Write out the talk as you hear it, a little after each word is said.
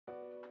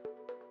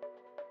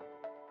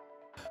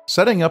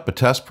Setting up a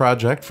test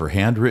project for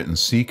handwritten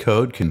C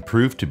code can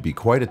prove to be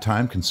quite a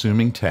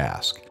time-consuming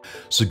task.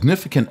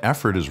 Significant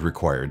effort is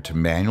required to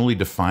manually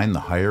define the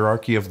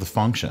hierarchy of the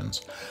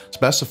functions,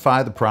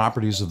 specify the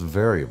properties of the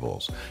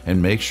variables,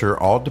 and make sure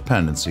all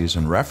dependencies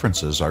and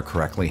references are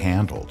correctly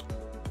handled.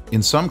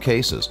 In some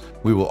cases,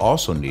 we will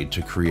also need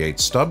to create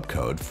stub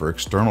code for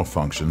external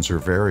functions or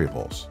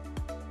variables.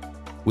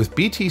 With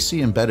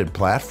BTC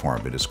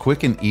EmbeddedPlatform, it is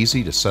quick and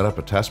easy to set up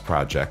a test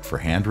project for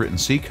handwritten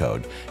C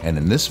code, and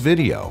in this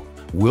video,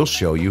 we'll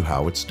show you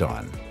how it's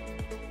done.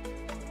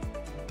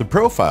 The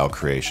profile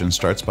creation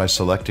starts by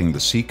selecting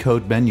the C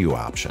code menu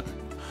option.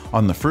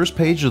 On the first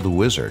page of the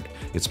wizard,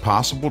 it's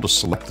possible to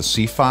select the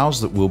C files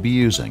that we'll be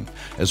using,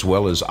 as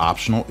well as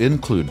optional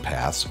include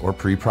paths or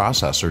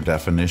preprocessor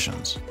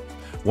definitions.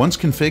 Once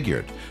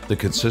configured, the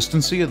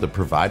consistency of the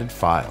provided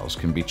files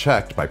can be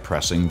checked by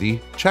pressing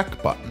the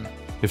Check button.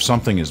 If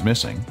something is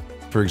missing,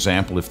 for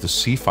example, if the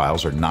C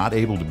files are not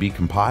able to be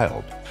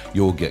compiled,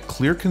 you will get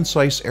clear,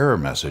 concise error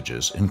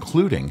messages,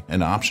 including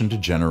an option to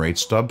generate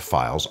stub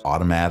files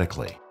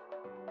automatically.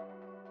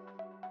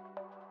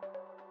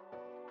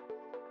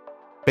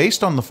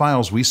 Based on the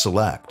files we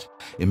select,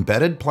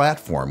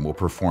 EmbeddedPlatform will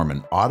perform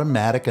an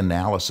automatic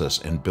analysis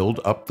and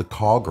build up the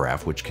call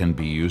graph, which can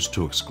be used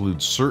to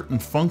exclude certain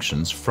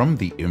functions from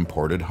the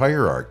imported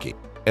hierarchy,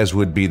 as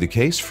would be the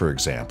case, for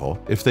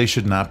example, if they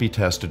should not be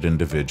tested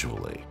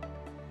individually.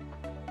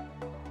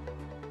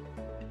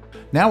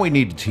 Now we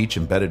need to teach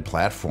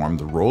EmbeddedPlatform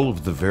the role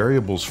of the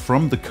variables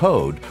from the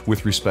code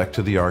with respect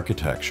to the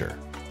architecture.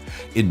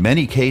 In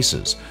many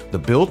cases, the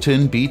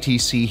built-in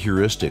BTC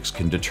heuristics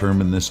can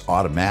determine this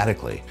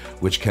automatically,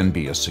 which can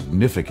be a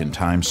significant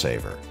time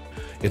saver.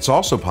 It's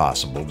also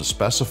possible to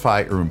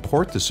specify or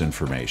import this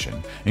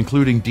information,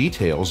 including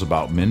details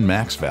about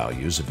min-max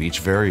values of each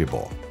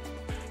variable.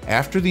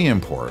 After the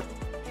import,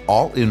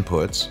 all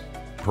inputs,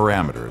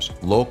 parameters,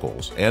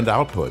 locals, and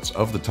outputs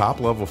of the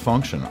top-level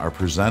function are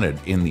presented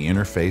in the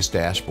interface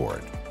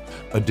dashboard.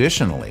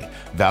 Additionally,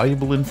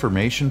 valuable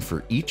information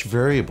for each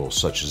variable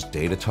such as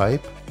data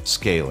type,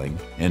 scaling,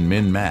 and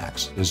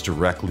min-max is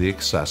directly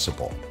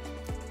accessible.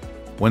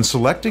 When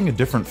selecting a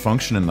different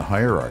function in the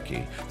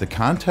hierarchy, the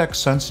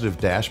context-sensitive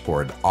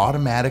dashboard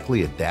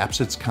automatically adapts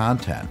its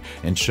content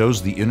and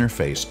shows the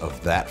interface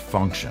of that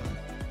function.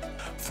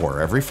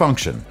 For every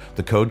function,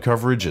 the code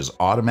coverage is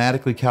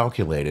automatically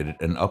calculated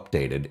and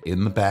updated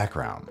in the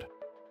background.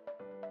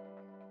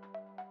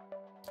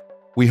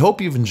 We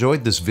hope you've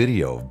enjoyed this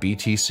video of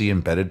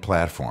BTC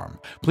EmbeddedPlatform.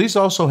 Please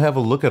also have a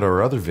look at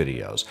our other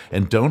videos,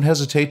 and don't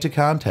hesitate to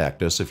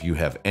contact us if you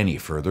have any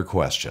further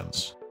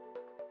questions.